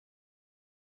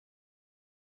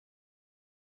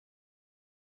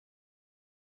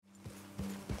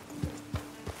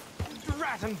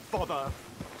rat and bother.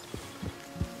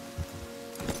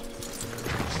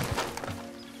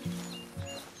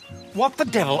 What the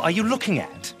devil are you looking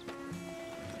at?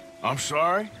 I'm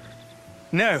sorry?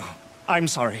 No, I'm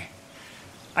sorry.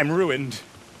 I'm ruined.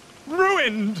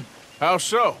 Ruined! How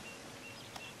so?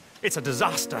 It's a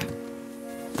disaster.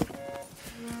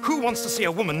 Who wants to see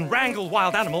a woman wrangle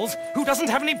wild animals who doesn't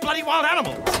have any bloody wild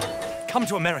animals? Come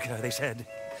to America, they said.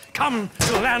 Come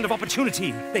to the land of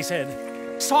opportunity, they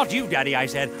said. Sod you, Daddy, I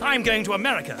said. I'm going to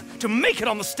America to make it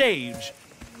on the stage.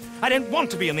 I don't want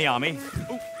to be in the army.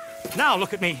 Ooh. Now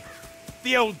look at me.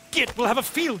 The old git will have a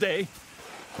field day.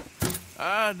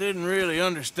 I didn't really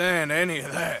understand any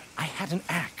of that. I had an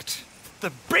act.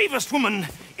 The bravest woman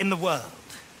in the world.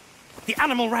 The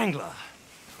animal wrangler.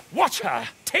 Watch her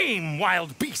tame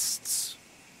wild beasts.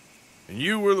 And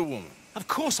you were the woman? Of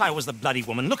course I was the bloody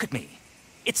woman. Look at me.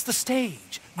 It's the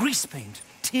stage. Grease paint.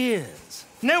 Tears.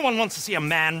 No one wants to see a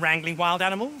man wrangling wild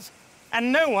animals.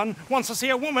 And no one wants to see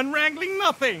a woman wrangling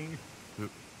nothing.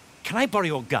 Can I borrow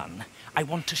your gun? I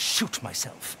want to shoot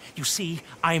myself. You see,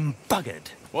 I'm buggered.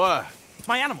 Why?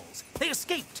 My animals. They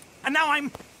escaped. And now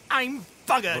I'm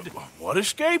buggered. What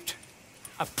escaped?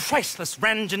 A priceless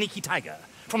Ranjaniki tiger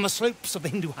from the slopes of the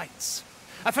Hindu Heights.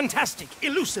 A fantastic,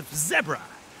 elusive zebra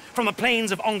from the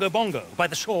plains of Ongo Bongo by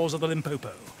the shores of the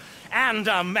Limpopo. And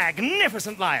a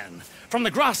magnificent lion from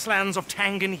the grasslands of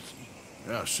Tanganyika.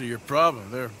 Yeah, I see your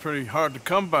problem. They're pretty hard to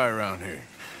come by around here.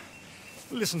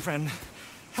 Listen, friend.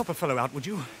 Help a fellow out, would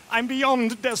you? I'm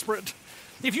beyond desperate.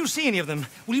 If you see any of them,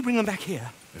 will you bring them back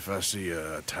here? If I see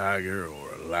a tiger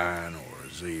or a lion or a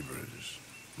zebra just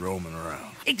roaming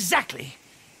around. Exactly.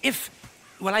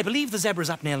 Well, I believe the zebra's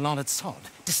up near Larned Sod.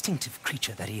 Distinctive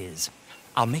creature that he is.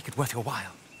 I'll make it worth your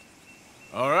while.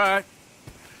 All right,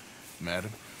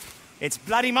 madam. It's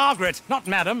bloody Margaret, not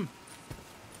madam.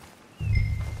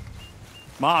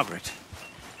 Margaret.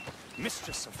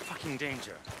 Mistress of fucking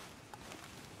danger.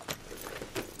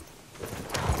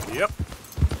 Yep.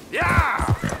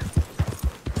 Yeah!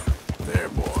 There,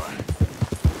 boy.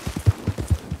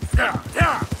 Yeah,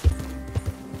 yeah!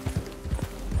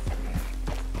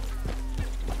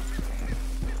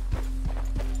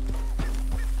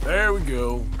 There we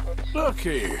go. Look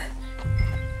here.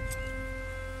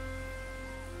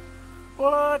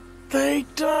 What they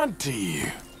done to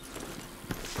you?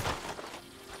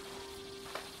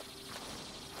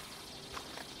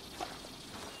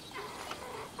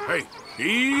 Hey,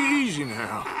 easy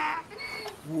now.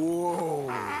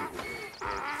 Whoa.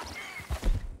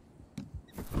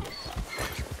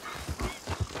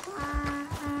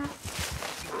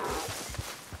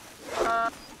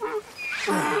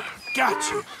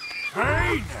 Got you.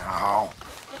 Hey, now.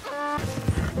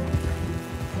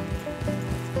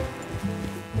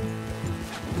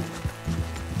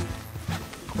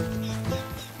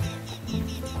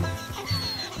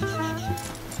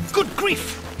 Good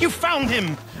grief! You found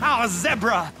him! Our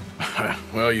zebra!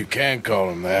 Well, you can call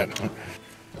him that.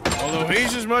 Although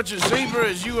he's as much a zebra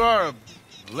as you are a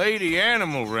lady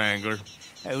animal wrangler.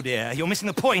 Oh dear, you're missing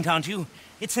the point, aren't you?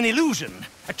 It's an illusion,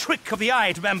 a trick of the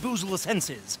eye to bamboozle the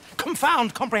senses,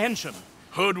 confound comprehension.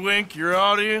 Hoodwink your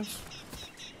audience?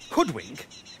 Hoodwink?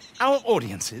 Our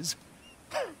audiences?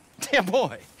 Dear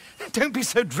boy, don't be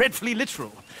so dreadfully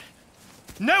literal.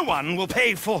 No one will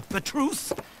pay for the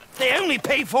truth. They only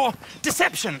pay for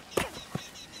deception.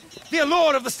 The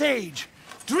allure of the stage,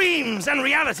 dreams and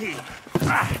reality.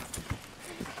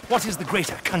 What is the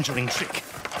greater conjuring trick?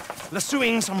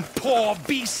 Lassoing some poor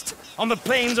beast on the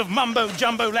plains of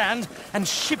mumbo-jumbo land and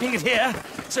shipping it here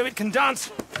so it can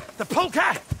dance the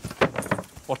polka?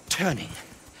 Or turning,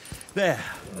 there,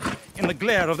 in the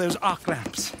glare of those arc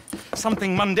lamps,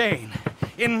 something mundane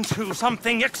into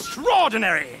something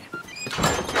extraordinary?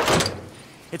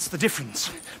 It's the difference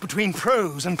between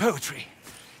prose and poetry.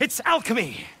 It's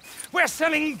alchemy. We're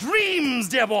selling dreams,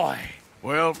 dear boy.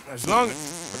 Well, as long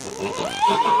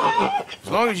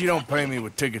as you don't pay me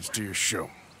with tickets to your show.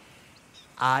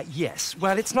 Yes.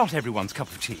 Well, it's not everyone's cup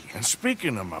of tea. And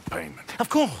speaking of my payment... Of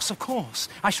course.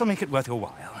 I shall make it worth your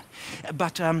while.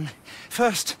 But,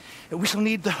 first, we shall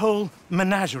need the whole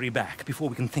menagerie back before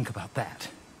we can think about that.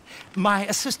 My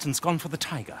assistant's gone for the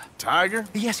tiger. Tiger?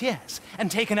 Yes.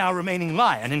 And taken our remaining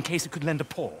lion in case it could lend a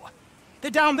paw.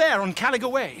 They're down there on Caliga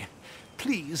Way.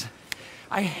 Please,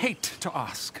 I hate to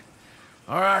ask.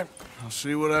 All right, I'll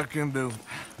see what I can do.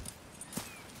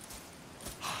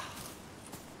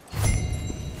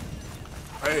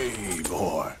 Hey,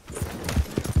 boy.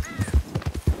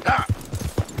 Ah.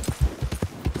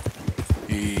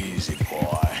 Easy,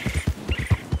 boy.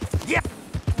 Yeah.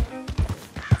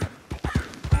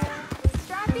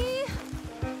 Strappy?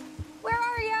 Where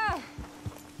are ya?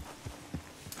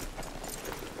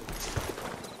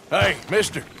 Hey,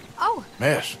 mister. Oh.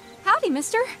 Miss. Howdy,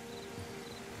 mister.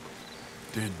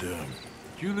 Did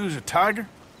you lose a tiger?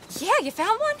 Yeah, you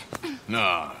found one?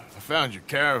 Nah, I found your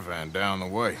caravan down the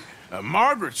way.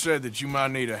 Margaret said that you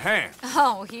might need a hand.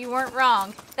 Oh, you weren't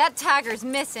wrong. That tiger's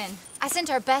missing. I sent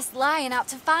our best lion out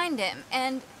to find him,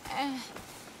 and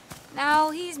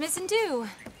now he's missing too.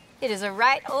 It is a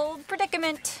right old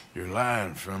predicament. Your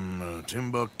lion from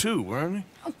Timbuktu, weren't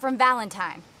he? From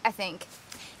Valentine, I think.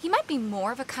 He might be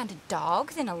more of a kind of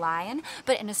dog than a lion,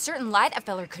 but in a certain light, a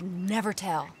feller could never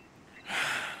tell.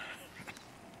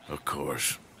 Of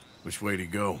course. Which way to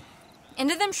go?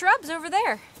 Into them shrubs over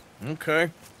there. Okay.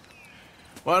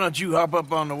 Why don't you hop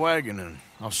up on the wagon and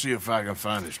I'll see if I can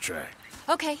find his track.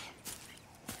 Okay.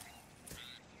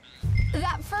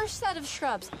 That first set of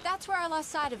shrubs, that's where I lost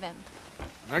sight of him.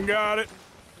 I got it.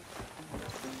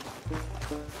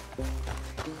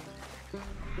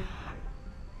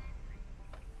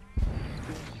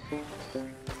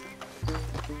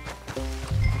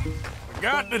 I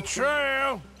got the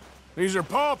trail. These are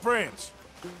paw prints.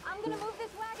 I'm gonna move this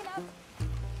wagon up.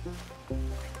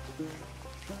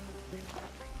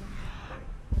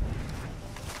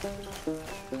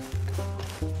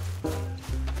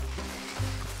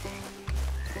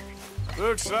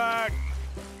 Looks like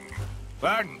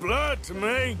blood to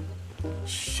me.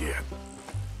 Shit.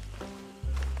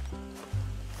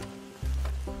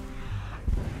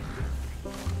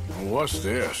 What's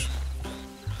this?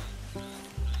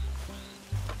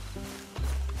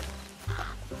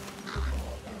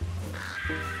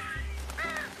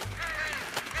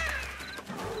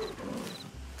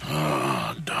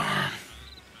 Oh, darn.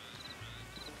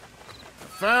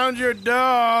 Found your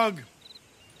dog.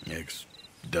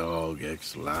 Ex-dog,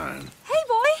 ex-lion. Hey,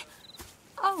 boy!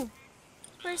 Oh,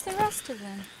 where's the rest of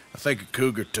them? I think a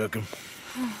cougar took him.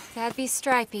 That'd be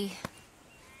Stripey.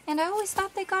 And I always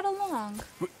thought they got along.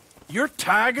 Your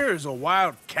tiger is a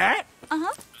wild cat?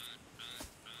 Uh-huh.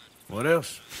 What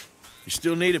else? You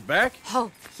still need it back?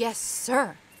 Oh, yes,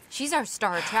 sir. She's our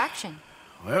star attraction.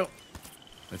 Well,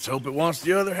 let's hope it wants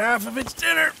the other half of its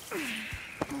dinner.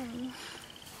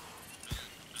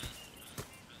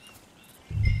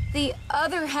 The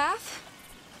other half?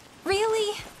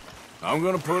 Really? I'm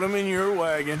gonna put him in your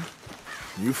wagon.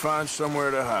 You find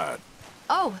somewhere to hide.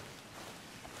 Oh.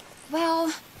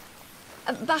 Well,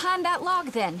 behind that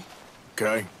log, then.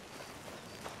 Okay.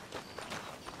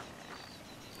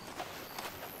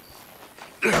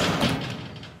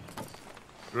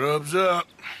 Grub's up.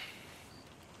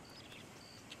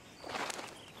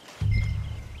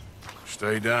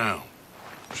 Stay down.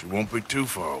 She won't be too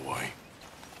far away.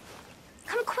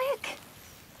 Come quick.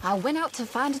 I went out to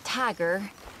find a tiger.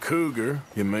 Cougar,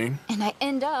 you mean? And I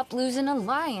end up losing a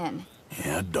lion.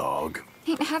 Yeah, dog.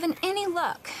 Ain't having any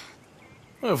luck.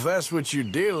 Well, if that's what you're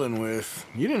dealing with,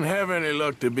 you didn't have any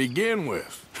luck to begin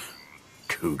with.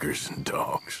 Cougars and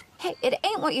dogs. Hey, it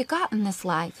ain't what you got in this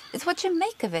life. It's what you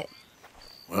make of it.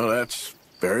 Well, that's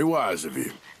very wise of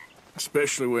you.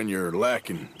 Especially when you're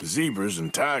lacking zebras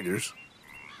and tigers.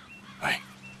 Hey,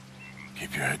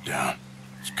 keep your head down.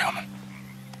 It's coming.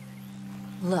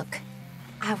 Look,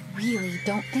 I really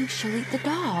don't think she'll eat the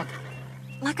dog.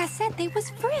 Like I said, they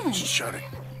was friends. Shut it.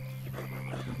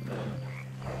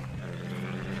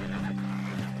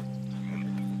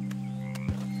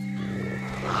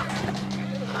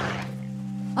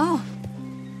 Oh,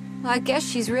 well, I guess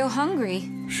she's real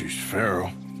hungry. She's feral.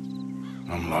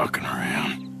 I'm locking her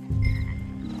in.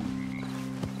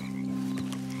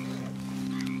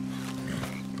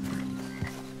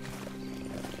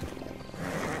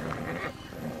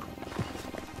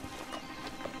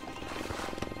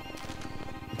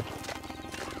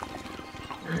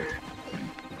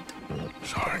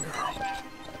 Sorry, girl.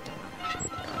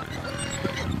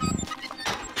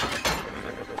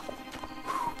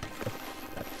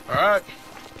 All right.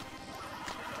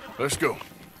 Let's go.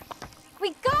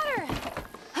 We got her!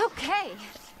 Okay.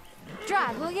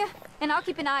 Drive, will you? And I'll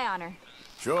keep an eye on her.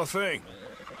 Sure thing.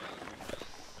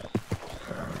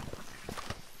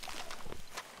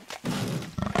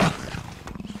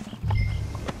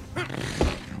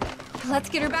 Let's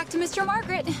get her back to Mr.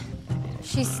 Margaret.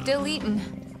 She's still eating.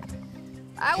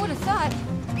 I would have thought,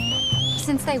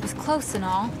 since they was close and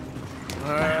all.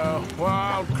 Well,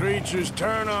 wild creatures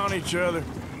turn on each other.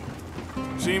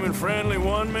 Seeming friendly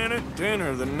one minute,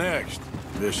 dinner the next.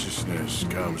 Viciousness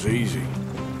comes easy.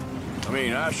 I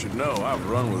mean, I should know. I've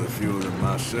run with a few of them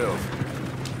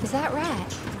myself. Is that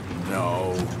right?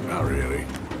 No, not really.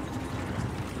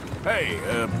 Hey,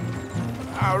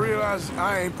 I realize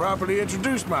I ain't properly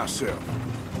introduced myself.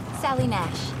 Sally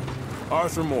Nash.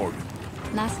 Arthur Morgan.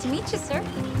 Nice to meet you, sir.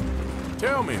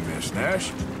 Tell me, Miss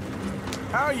Nash,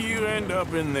 How you end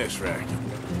up in this racket?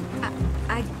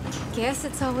 I guess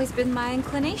it's always been my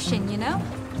inclination, you know?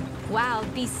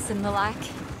 Wild beasts and the like.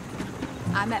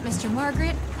 I met Mr.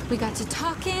 Margaret, we got to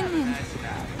talking, and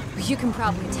you can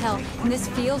probably tell, in this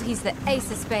field, he's the ace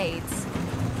of spades.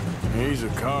 He's a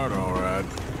card, all right.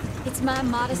 It's my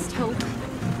modest hope,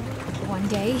 one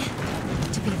day,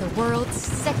 to be the world's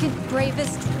second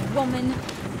bravest woman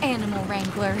animal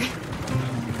wrangler.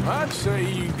 I'd say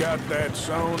you got that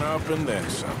sewn up and then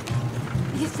some.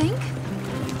 You think?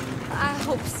 I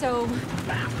hope so.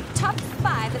 Top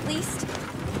 5, at least.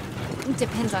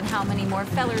 Depends on how many more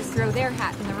fellers throw their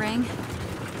hat in the ring.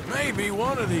 Maybe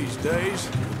one of these days,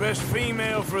 the best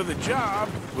female for the job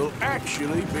will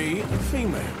actually be a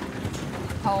female.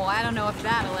 Oh, I don't know if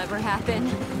that'll ever happen.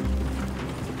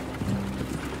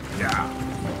 Yeah.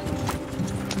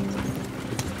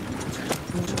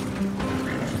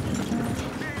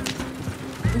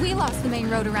 We lost the main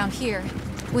road around here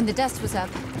when the dust was up.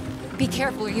 Be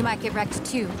careful or you might get wrecked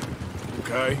too.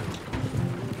 Okay.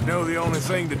 You know the only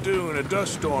thing to do in a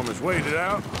dust storm is wait it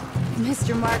out?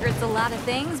 Mr. Margaret's a lot of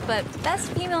things, but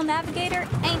best female navigator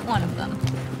ain't one of them.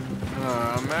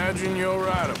 I imagine you're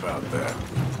right about that.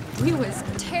 We was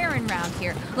tearing around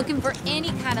here, looking for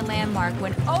any kind of landmark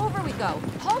when over we go.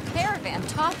 Whole caravan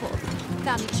toppled.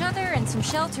 Found each other and some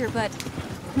shelter, but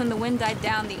when the wind died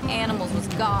down, the animals was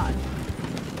gone.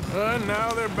 And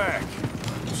now they're back.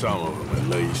 Some of them, at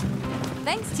least.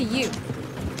 Thanks to you.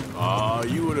 Aw,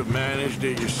 you would have managed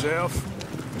it yourself.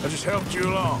 I just helped you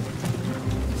along.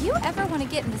 You ever want to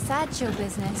get in the sideshow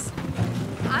business?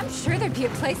 I'm sure there'd be a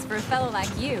place for a fellow like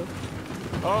you.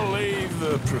 I'll leave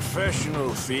the professional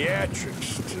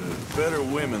theatrics to better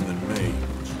women than me.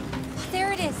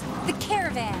 There it is, the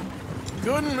caravan.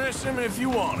 Couldn't miss him if you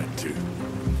wanted to.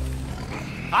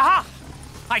 Aha!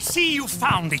 I see you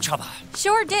found each other.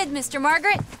 Sure did, Mr.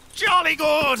 Margaret. Jolly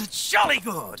good, jolly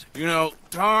good. You know,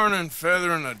 tarring and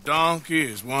feathering a donkey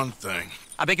is one thing.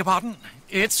 I beg your pardon?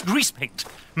 It's grease paint,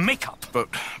 makeup.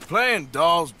 But playing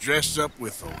dolls dressed up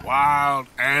with a wild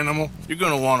animal, you're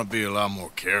gonna want to be a lot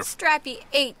more careful. Strappy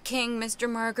ate King, Mr.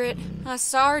 Margaret. I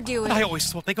saw her do it. I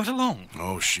always thought they got along.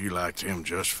 Oh, she liked him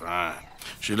just fine.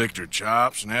 She licked her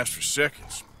chops and asked for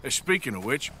seconds. Hey, speaking of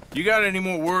which, you got any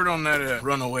more word on that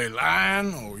runaway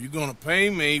lion, or are you gonna pay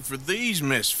me for these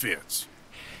misfits?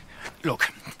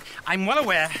 Look, I'm well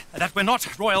aware that we're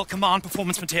not Royal Command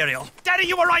performance material. Daddy,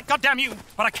 you were right, goddamn you!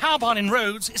 But a cow barn in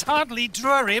Rhodes is hardly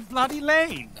Drury Bloody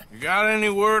Lane. You got any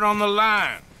word on the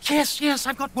lion? Yes,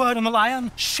 I've got word on the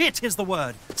lion. Shit is the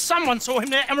word. Someone saw him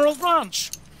near Emerald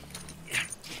Ranch.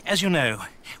 As you know,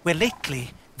 we're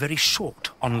lately very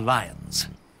short on lions.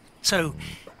 So,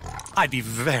 I'd be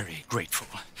very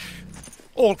grateful.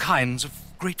 All kinds of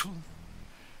grateful.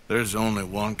 There's only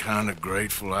one kind of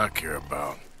grateful I care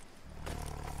about.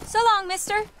 So long,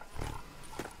 mister.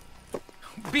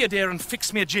 Be a dear and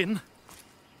fix me a gin.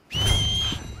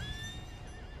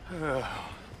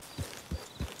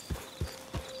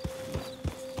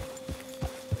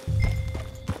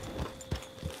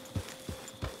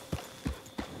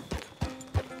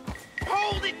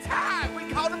 Hold it tight! We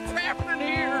caught him trapped in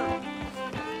here!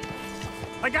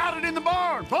 I got it in the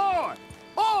barn! Boy!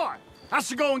 Boy! I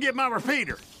should go and get my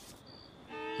repeater.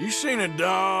 You seen a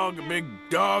dog, a big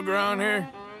dog around here?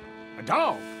 A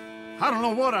dog? I don't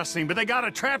know what I seen, but they got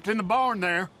it trapped in the barn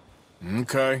there.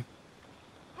 Okay.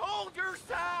 Hold your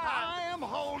side! I am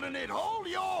holding it. Hold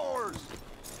yours!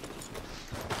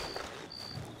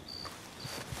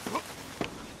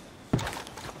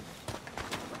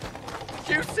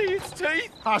 Did you see its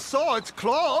teeth? I saw its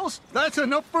claws. That's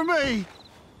enough for me.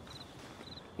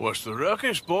 What's the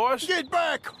ruckus, boys? Get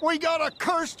back! We got a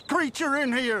cursed creature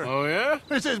in here. Oh, yeah?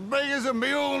 It's as big as a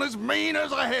mule and as mean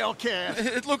as a hellcat.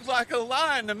 It looks like a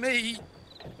lion to me.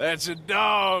 That's a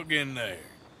dog in there.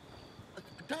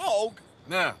 A dog?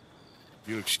 Now, if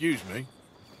you'll excuse me,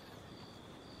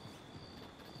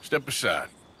 step aside.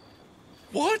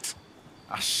 What?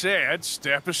 I said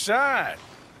step aside.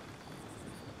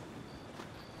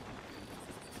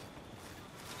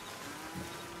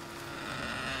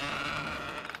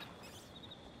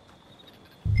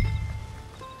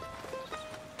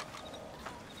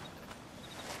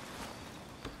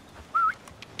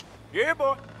 Yeah,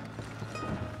 boy.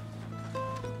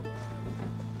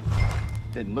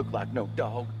 Didn't look like no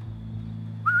dog.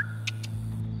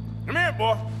 Come here,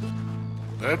 boy.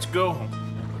 Let's go home.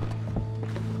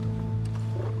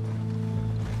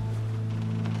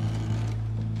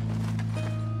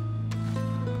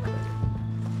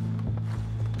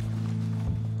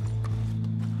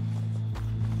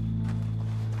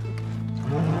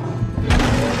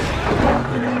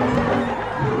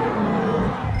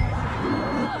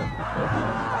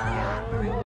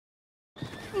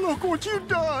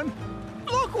 done!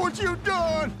 Look what you've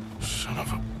done! Son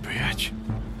of a bitch.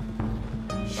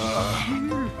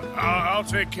 I'll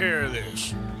take care of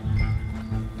this.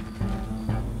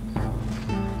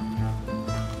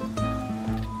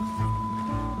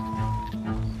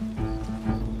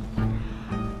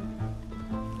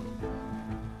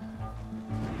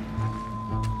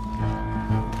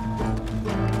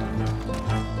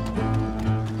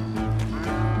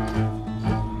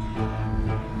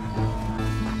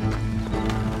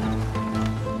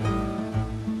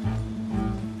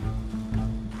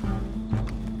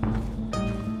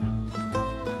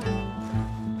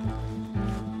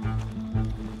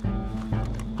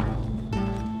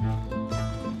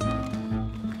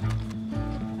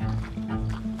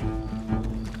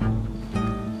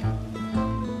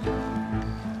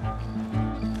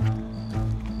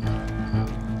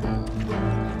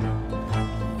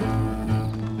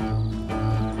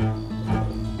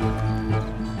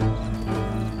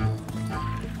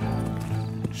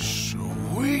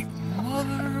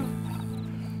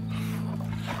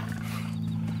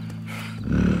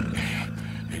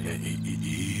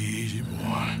 Easy,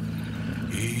 boy.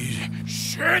 Easy.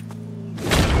 Shit!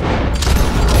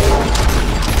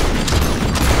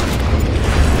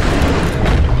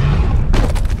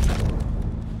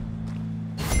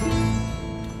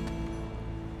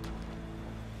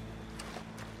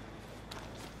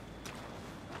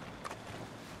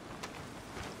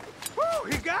 Woo,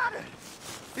 he got it!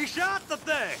 He shot the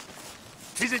thing!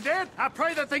 Is he dead? I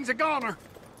pray that thing's a goner.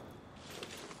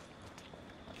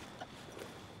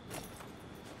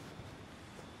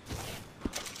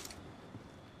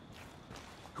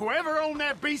 Whoever owned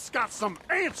that beast's got some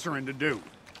answering to do.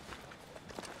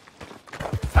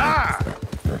 Ah!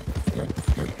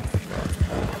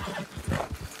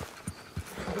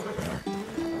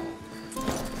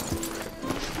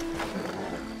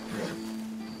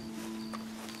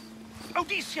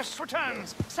 Odysseus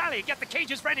returns. Sally, get the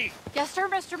cages ready. Yes, sir,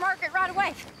 Mr. Margaret, right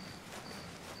away.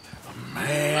 A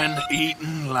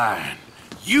man-eating lion.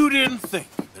 You didn't think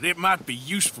that it might be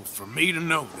useful for me to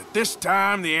know that this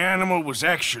time the animal was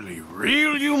actually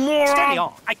real, you moron? Steady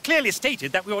on. I clearly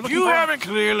stated that we were looking You for... haven't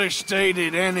clearly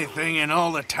stated anything in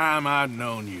all the time I've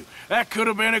known you. That could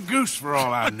have been a goose for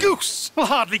all I A knew. goose will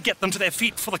hardly get them to their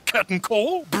feet for the curtain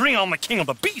call. Bring on the king of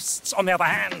the beasts, on the other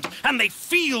hand, and they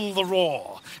feel the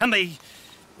roar. And they,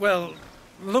 well,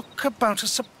 look about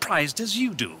as surprised as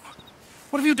you do.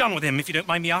 What have you done with him, if you don't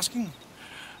mind me asking?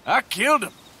 I killed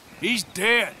him. He's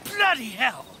dead. Bloody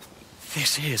hell!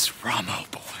 This is Ramo,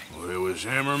 boy. Well, it was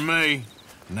him or me.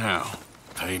 Now,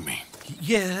 pay me.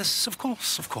 Yes, of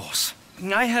course, of course.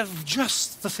 I have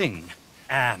just the thing.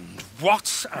 And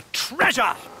what a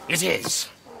treasure it is!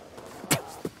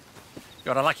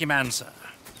 You're a lucky man, sir.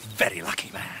 Very lucky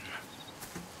man.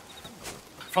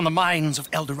 From the mines of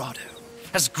El Dorado,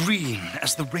 as green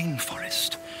as the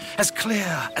rainforest, as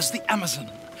clear as the Amazon,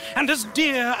 and as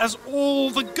dear as all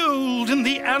the gold in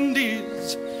the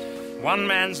Andes. One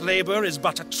man's labor is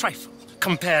but a trifle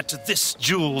compared to this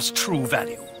jewel's true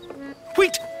value.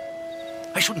 Wait!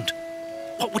 I shouldn't.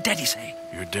 What would Daddy say?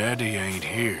 Your daddy ain't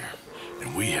here,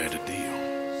 and we had a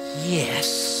deal.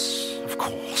 Yes, of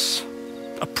course.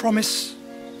 A promise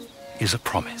is a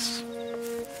promise.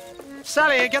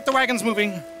 Sally, get the wagons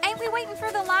moving. Ain't we waiting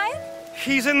for the lion?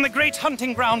 He's in the great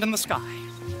hunting ground in the sky.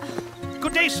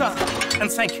 Good day, sir,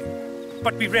 and thank you.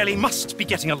 But we really must be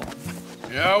getting along.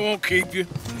 Yeah, I won't keep you.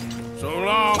 So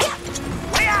long.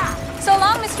 So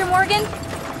long, Mr. Morgan.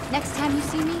 Next time you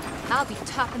see me, I'll be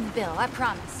topping the bill, I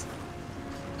promise.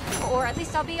 Or at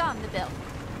least I'll be on the bill.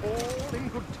 All in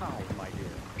good time, my dear.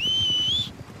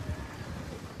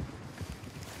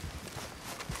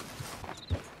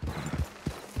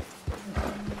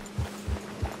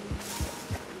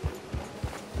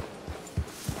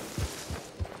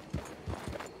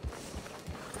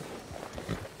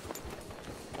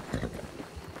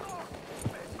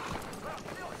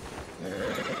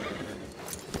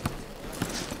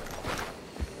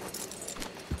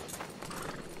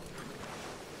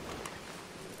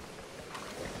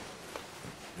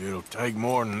 It'll take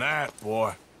more than that,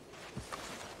 boy.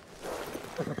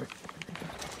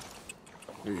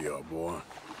 Here you are, boy.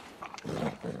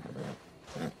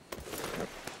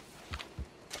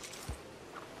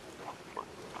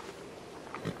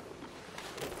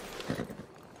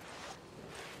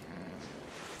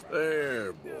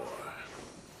 There, boy.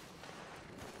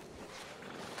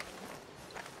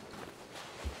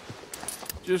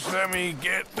 Just let me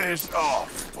get this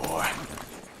off, boy.